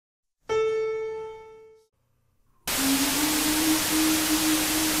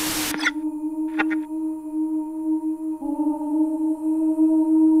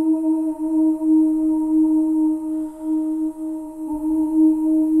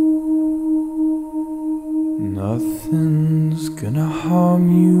Nothing's gonna harm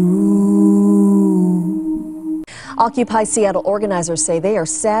you. Occupy Seattle organizers say they are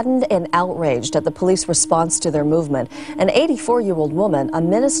saddened and outraged at the police response to their movement. An 84-year-old woman, a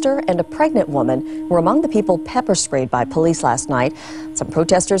minister, and a pregnant woman were among the people pepper sprayed by police last night. Some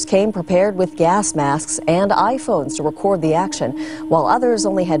protesters came prepared with gas masks and iPhones to record the action, while others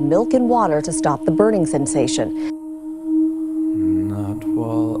only had milk and water to stop the burning sensation. Not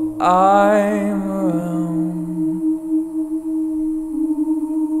while I'm around.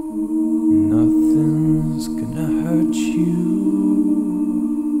 Nothing's gonna hurt you.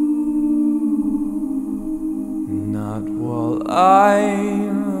 Not while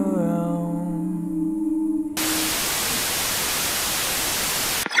I'm around.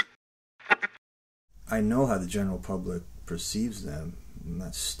 I know how the general public perceives them. I'm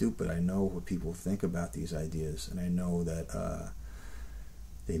not stupid. I know what people think about these ideas, and I know that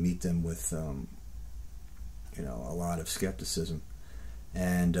they meet them with a lot of skepticism,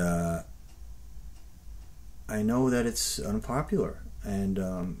 and I know that it's unpopular, and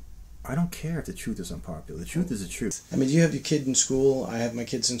I don't care if the truth is unpopular. The truth is the truth. I mean, you have your kid in school. I have my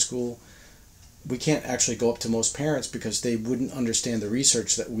kids in school. We can't actually go up to most parents because they wouldn't understand the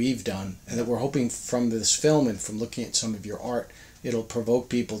research that we've done, and that we're hoping from this film and from looking at some of your art, it'll provoke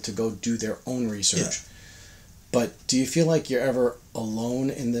people to go do their own research. Yeah. But do you feel like you're ever alone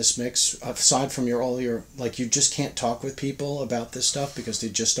in this mix, aside from you just can't talk with people about this stuff because they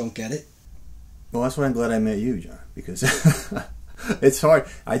just don't get it? Well, that's why I'm glad I met you, John, because it's hard.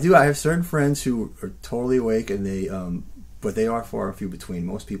 I have certain friends who are totally awake, and but they are far and few between.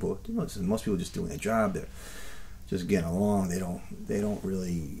 Most people just doing their job. They're just getting along. They don't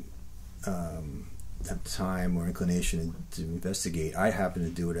really have time or inclination to investigate. I happen to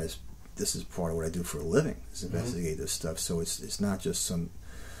do it as this is part of what I do for a living, is investigate this stuff. So it's not just some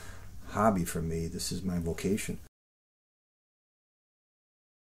hobby for me. This is my vocation.